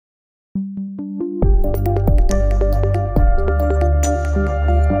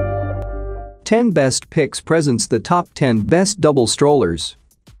10 Best Picks presents the top 10 best double strollers.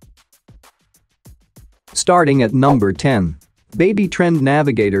 Starting at number 10. Baby Trend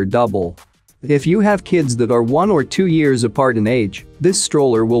Navigator Double. If you have kids that are 1 or 2 years apart in age, this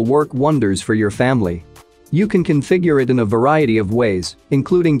stroller will work wonders for your family. You can configure it in a variety of ways,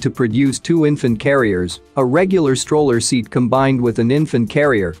 including to produce 2 infant carriers, a regular stroller seat combined with an infant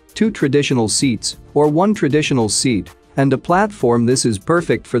carrier, 2 traditional seats, or 1 traditional seat, and a platform. This is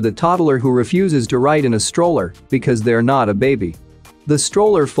perfect for the toddler who refuses to ride in a stroller because they're not a baby. The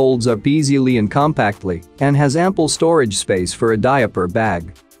stroller folds up easily and compactly and has ample storage space for a diaper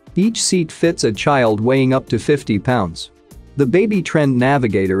bag. Each seat fits a child weighing up to 50 pounds. The Baby Trend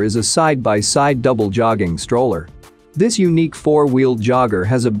Navigator is a side-by-side double jogging stroller. This unique 4-wheeled jogger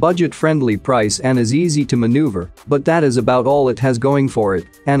has a budget-friendly price and is easy to maneuver, but that is about all it has going for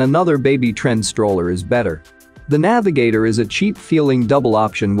it, and another Baby Trend stroller is better. The Navigator is a cheap-feeling double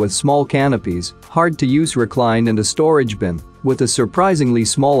option with small canopies, hard-to-use recline and a storage bin, with a surprisingly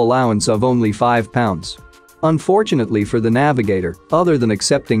small allowance of only 5 pounds. Unfortunately for the Navigator, other than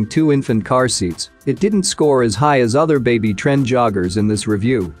accepting 2 infant car seats, it didn't score as high as other Baby Trend joggers in this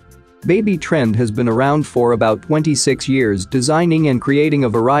review. Baby Trend has been around for about 26 years, designing and creating a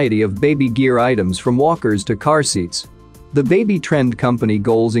variety of baby gear items from walkers to car seats. The Baby Trend company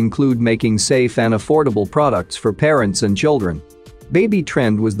goals include making safe and affordable products for parents and children. Baby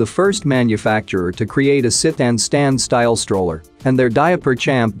Trend was the first manufacturer to create a sit and stand style stroller, and their Diaper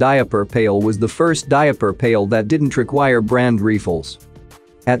Champ diaper pail was the first diaper pail that didn't require brand refills.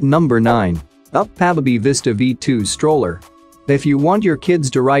 At number 9. UPPAbaby Vista V2 Stroller. If you want your kids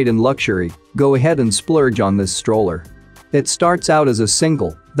to ride in luxury, go ahead and splurge on this stroller. It starts out as a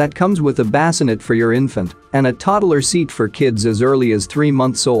single that comes with a bassinet for your infant and a toddler seat for kids as early as 3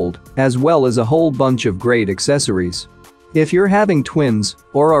 months old, as well as a whole bunch of great accessories. If you're having twins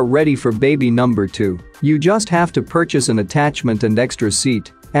or are ready for baby number 2, you just have to purchase an attachment and extra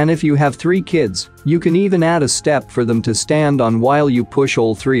seat, and if you have 3 kids, you can even add a step for them to stand on while you push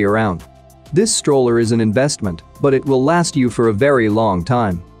all 3 around. This stroller is an investment, but it will last you for a very long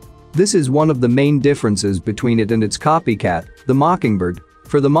time. This is one of the main differences between it and its copycat, the Mockingbird.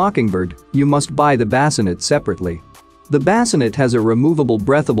 For the Mockingbird, you must buy the bassinet separately. The bassinet has a removable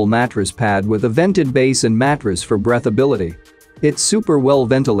breathable mattress pad with a vented base and mattress for breathability. It's super well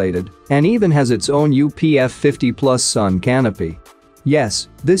ventilated and even has its own UPF 50+ sun canopy. Yes,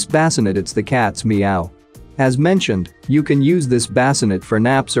 this bassinet, it's the cat's meow. As mentioned, you can use this bassinet for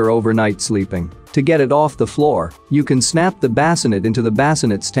naps or overnight sleeping. To get it off the floor, you can snap the bassinet into the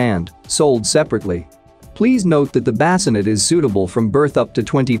bassinet stand, sold separately. Please note that the bassinet is suitable from birth up to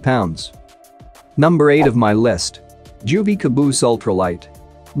 20 pounds. Number 8 of my list. UPPAbaby Ultralight.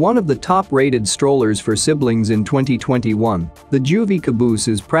 One of the top-rated strollers for siblings in 2021, the UPPAbaby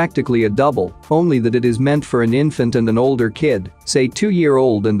is practically a double, only that it is meant for an infant and an older kid, say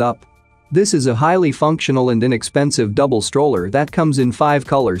 2-year-old and up. This is a highly functional and inexpensive double stroller that comes in 5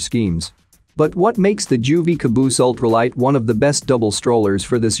 color schemes. But what makes the UPPAbaby Ultralight one of the best double strollers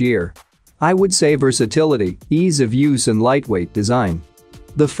for this year? I would say versatility, ease of use and lightweight design.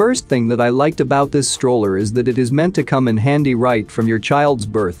 The first thing that I liked about this stroller is that it is meant to come in handy right from your child's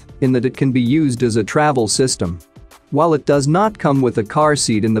birth, in that it can be used as a travel system. While it does not come with a car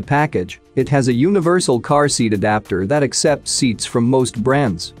seat in the package, it has a universal car seat adapter that accepts seats from most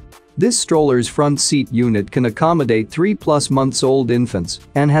brands. This stroller's front seat unit can accommodate 3+ months old infants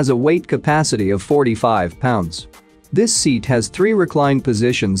and has a weight capacity of 45 pounds. This seat has 3 recline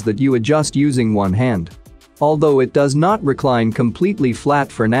positions that you adjust using one hand. Although it does not recline completely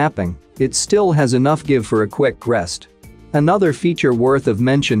flat for napping, it still has enough give for a quick rest. Another feature worth of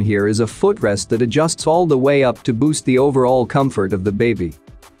mention here is a footrest that adjusts all the way up to boost the overall comfort of the baby.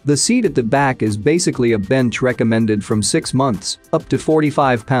 The seat at the back is basically a bench recommended from 6 months, up to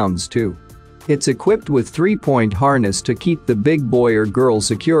 45 pounds too. It's equipped with 3-point harness to keep the big boy or girl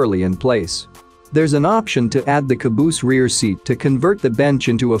securely in place. There's an option to add the caboose rear seat to convert the bench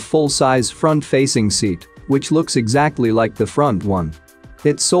into a full-size front-facing seat, which looks exactly like the front one.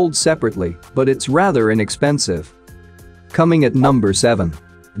 It's sold separately, but it's rather inexpensive. Coming at number 7.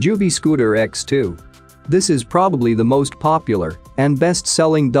 UPPAbaby Scooter X2. This is probably the most popular and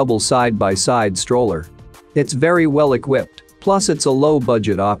best-selling double side-by-side stroller. It's very well equipped, plus it's a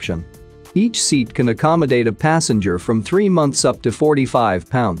low-budget option. Each seat can accommodate a passenger from 3 months up to 45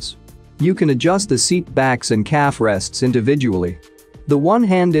 pounds. You can adjust the seat backs and calf rests individually. The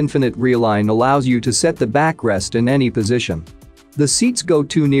one-hand infinite reline allows you to set the backrest in any position. The seats go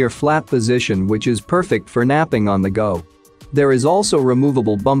to near flat position, which is perfect for napping on the go. There is also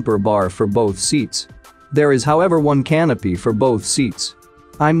removable bumper bar for both seats. There is, however, one canopy for both seats.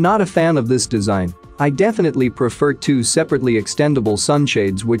 I'm not a fan of this design. I definitely prefer two separately extendable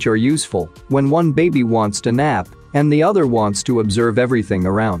sunshades which are useful when one baby wants to nap and the other wants to observe everything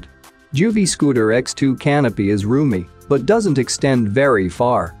around. Juvie Scooter X2 canopy is roomy but doesn't extend very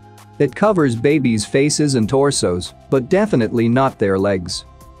far. It covers babies' faces and torsos, but definitely not their legs.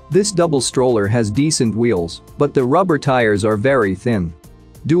 This double stroller has decent wheels, but the rubber tires are very thin.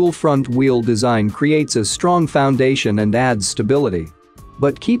 Dual front wheel design creates a strong foundation and adds stability.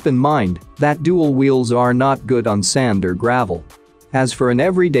 But keep in mind that dual wheels are not good on sand or gravel. As for an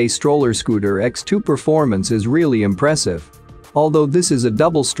everyday stroller, Scooter X2 performance is really impressive. Although this is a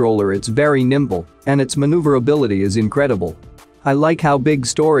double stroller, it's very nimble and its maneuverability is incredible. I like how big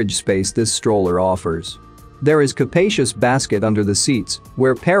storage space this stroller offers. There is capacious basket under the seats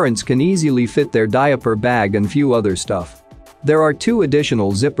where parents can easily fit their diaper bag and few other stuff. There are 2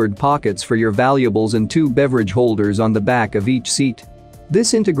 additional zippered pockets for your valuables and 2 beverage holders on the back of each seat.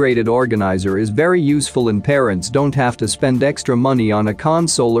 This integrated organizer is very useful and parents don't have to spend extra money on a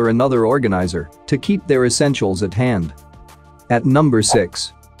console or another organizer to keep their essentials at hand. At number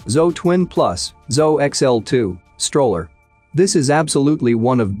 6. Zoe Twin Plus, Zoe XL2, Stroller. This is absolutely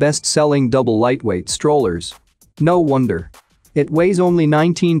one of best-selling double lightweight strollers. No wonder. It weighs only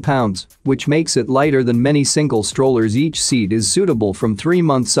 19 pounds, which makes it lighter than many single strollers. Each seat is suitable from 3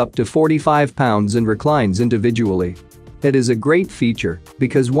 months up to 45 pounds and reclines individually. It is a great feature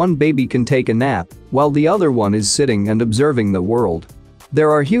because one baby can take a nap while the other one is sitting and observing the world. There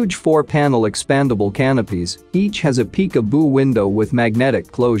are huge 4-panel expandable canopies, each has a peek-a-boo window with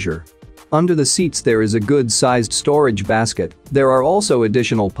magnetic closure. Under the seats there is a good-sized storage basket. There are also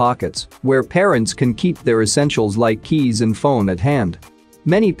additional pockets where parents can keep their essentials like keys and phone at hand.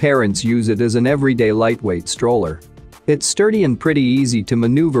 Many parents use it as an everyday lightweight stroller. It's sturdy and pretty easy to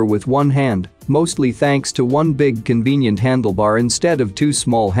maneuver with one hand, mostly thanks to one big convenient handlebar instead of 2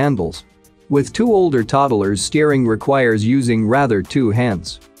 small handles. With 2 older toddlers, steering requires using rather 2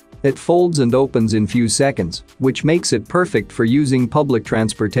 hands. It folds and opens in few seconds, which makes it perfect for using public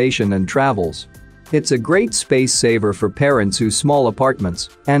transportation and travels. It's a great space saver for parents whose small apartments,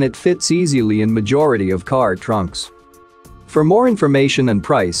 and it fits easily in majority of car trunks. For more information and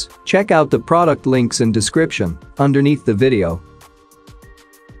price, check out the product links in description underneath the video.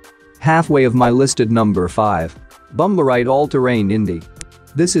 Halfway of my listed number 5. Bumbleride All-Terrain Indie.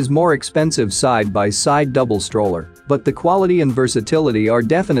 This is more expensive side-by-side double stroller, but the quality and versatility are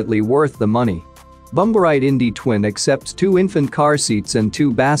definitely worth the money. Bumbleride Indie Twin accepts 2 infant car seats and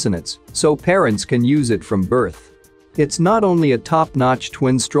 2 bassinets, so parents can use it from birth. It's not only a top-notch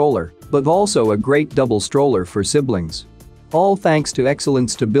twin stroller, but also a great double stroller for siblings. All thanks to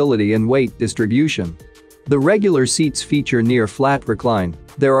excellent stability and weight distribution. The regular seats feature near flat recline.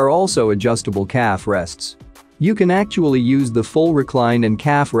 There are also adjustable calf rests. You can actually use the full recline and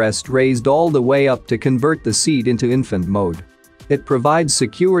calf rest raised all the way up to convert the seat into infant mode. It provides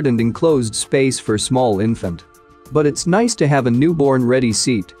secured and enclosed space for small infant. But it's nice to have a newborn-ready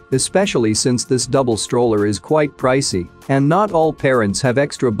seat, especially since this double stroller is quite pricey and not all parents have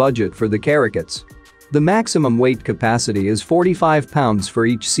extra budget for the carriages. The maximum weight capacity is 45 pounds for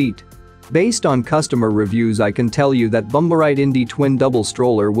each seat. Based on customer reviews, I can tell you that Bumbleride Indie Twin double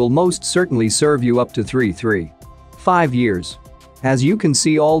stroller will most certainly serve you up to 5 years. As you can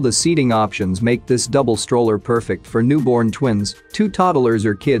see, all the seating options make this double stroller perfect for newborn twins, 2 toddlers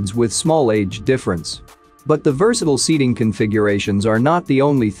or kids with small age difference. But the versatile seating configurations are not the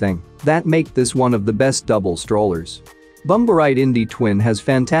only thing that make this one of the best double strollers. Bumbleride Indie Twin has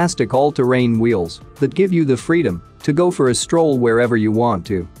fantastic all-terrain wheels that give you the freedom to go for a stroll wherever you want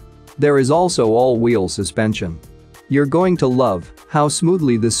to. There is also all-wheel suspension. You're going to love how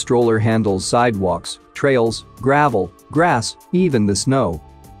smoothly this stroller handles sidewalks, trails, gravel, grass, even the snow.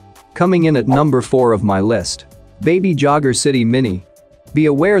 Coming in at number 4 of my list. Baby Jogger City Mini. Be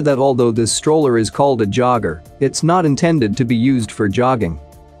aware that although this stroller is called a jogger, it's not intended to be used for jogging.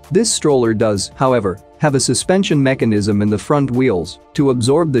 This stroller does, however, have a suspension mechanism in the front wheels to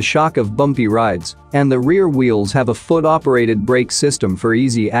absorb the shock of bumpy rides, and the rear wheels have a foot-operated brake system for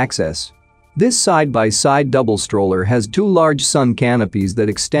easy access. This side-by-side double stroller has 2 large sun canopies that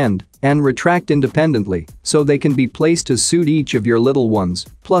extend and retract independently, so they can be placed to suit each of your little ones,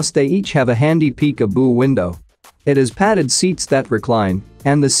 plus they each have a handy peek-a-boo window. It has padded seats that recline,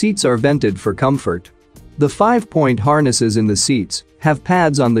 and the seats are vented for comfort. The 5-point harnesses in the seats have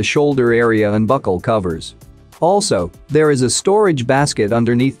pads on the shoulder area and buckle covers. Also, there is a storage basket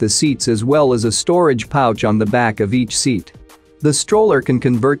underneath the seats as well as a storage pouch on the back of each seat. The stroller can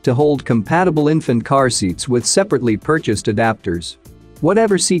convert to hold compatible infant car seats with separately purchased adapters.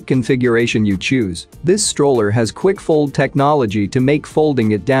 Whatever seat configuration you choose, this stroller has quick fold technology to make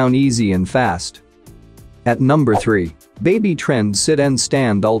folding it down easy and fast. At number 3. Baby Trend Sit and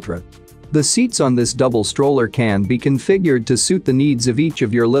Stand Ultra. The seats on this double stroller can be configured to suit the needs of each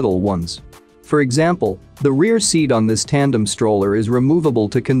of your little ones. For example, the rear seat on this tandem stroller is removable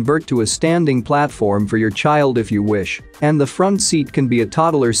to convert to a standing platform for your child if you wish, and the front seat can be a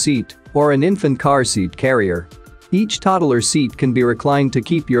toddler seat or an infant car seat carrier. Each toddler seat can be reclined to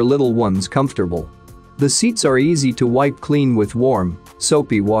keep your little ones comfortable. The seats are easy to wipe clean with warm,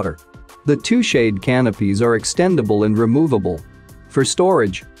 soapy water. The two shade canopies are extendable and removable. For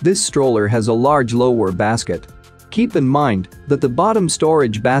storage, this stroller has a large lower basket. Keep in mind that the bottom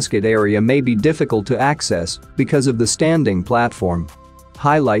storage basket area may be difficult to access because of the standing platform.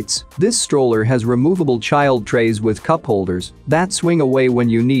 Highlights: this stroller has removable child trays with cup holders that swing away when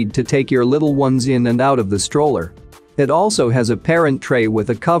you need to take your little ones in and out of the stroller. It also has a parent tray with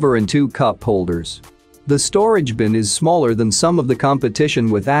a cover and 2 cup holders. The storage bin is smaller than some of the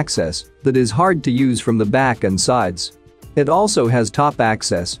competition with access that is hard to use from the back and sides. It also has top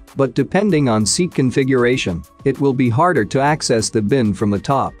access, but depending on seat configuration, it will be harder to access the bin from the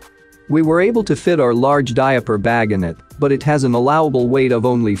top. We were able to fit our large diaper bag in it, but it has an allowable weight of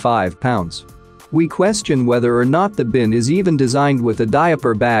only 5 pounds. We question whether or not the bin is even designed with a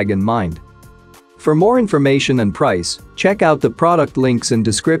diaper bag in mind. For more information and price, check out the product links in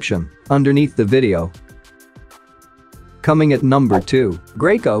description underneath the video. Coming at number 2.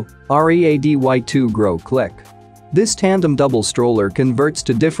 Graco READY2 Grow Click. This tandem double stroller converts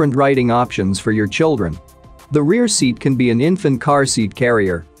to different riding options for your children. The rear seat can be an infant car seat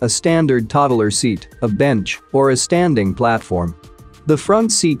carrier, a standard toddler seat, a bench, or a standing platform. The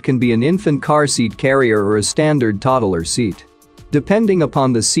front seat can be an infant car seat carrier or a standard toddler seat. Depending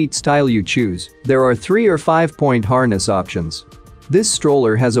upon the seat style you choose, there are 3 or 5-point harness options. This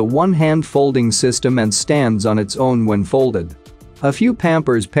stroller has a one-hand folding system and stands on its own when folded. A few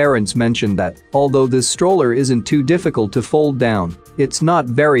Pampers parents mentioned that, although this stroller isn't too difficult to fold down, it's not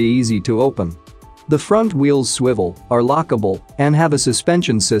very easy to open. The front wheels swivel, are lockable, and have a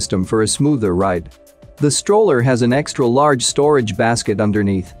suspension system for a smoother ride. The stroller has an extra large storage basket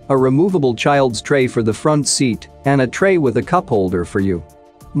underneath, a removable child's tray for the front seat, and a tray with a cup holder for you.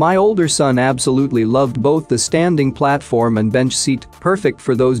 My older son absolutely loved both the standing platform and bench seat, perfect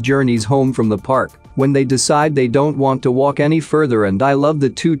for those journeys home from the park when they decide they don't want to walk any further, and I love the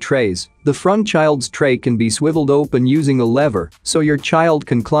 2 trays. The front child's tray can be swiveled open using a lever so your child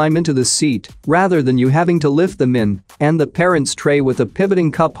can climb into the seat rather than you having to lift them in, and the parent's tray with a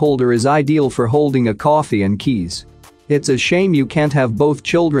pivoting cup holder is ideal for holding a coffee and keys. It's a shame you can't have both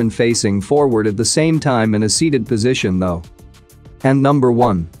children facing forward at the same time in a seated position though. And number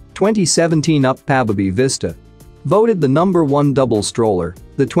 1. 2017 UPPAbaby Vista. Voted the number 1 double stroller,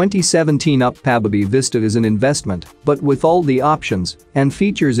 the 2017 UPPAbaby Vista is an investment, but with all the options and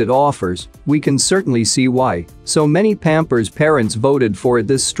features it offers, we can certainly see why so many Pampers parents voted for it.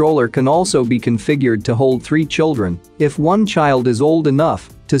 This stroller can also be configured to hold 3 children if one child is old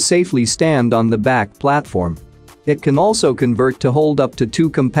enough to safely stand on the back platform. It can also convert to hold up to 2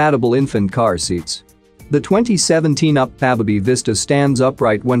 compatible infant car seats. The 2017 UPPAbaby Vista stands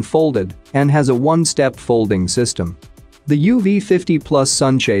upright when folded and has a one-step folding system. The UV50 Plus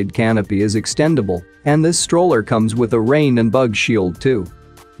sunshade canopy is extendable, and this stroller comes with a rain and bug shield too.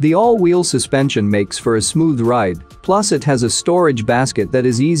 The all-wheel suspension makes for a smooth ride, plus it has a storage basket that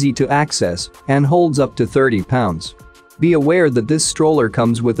is easy to access and holds up to 30 pounds. Be aware that this stroller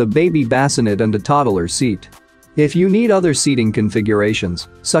comes with a baby bassinet and a toddler seat. If you need other seating configurations,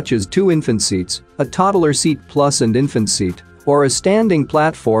 such as 2 infant seats, a toddler seat plus and infant seat, or a standing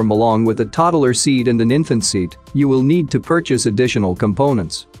platform along with a toddler seat and an infant seat, you will need to purchase additional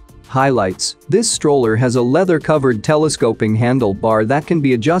components. Highlights: this stroller has a leather-covered telescoping handlebar that can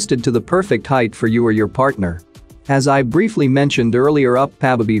be adjusted to the perfect height for you or your partner. As I briefly mentioned earlier,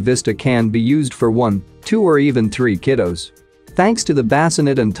 UPPAbaby Vista can be used for 1, 2 or even 3 kiddos. Thanks to the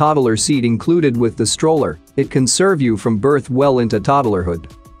bassinet and toddler seat included with the stroller, it can serve you from birth well into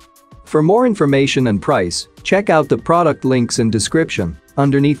toddlerhood. For more information and price, check out the product links in description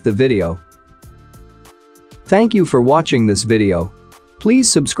underneath the video. Thank you for watching this video. Please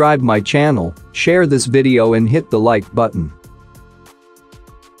subscribe my channel, share this video and hit the like button.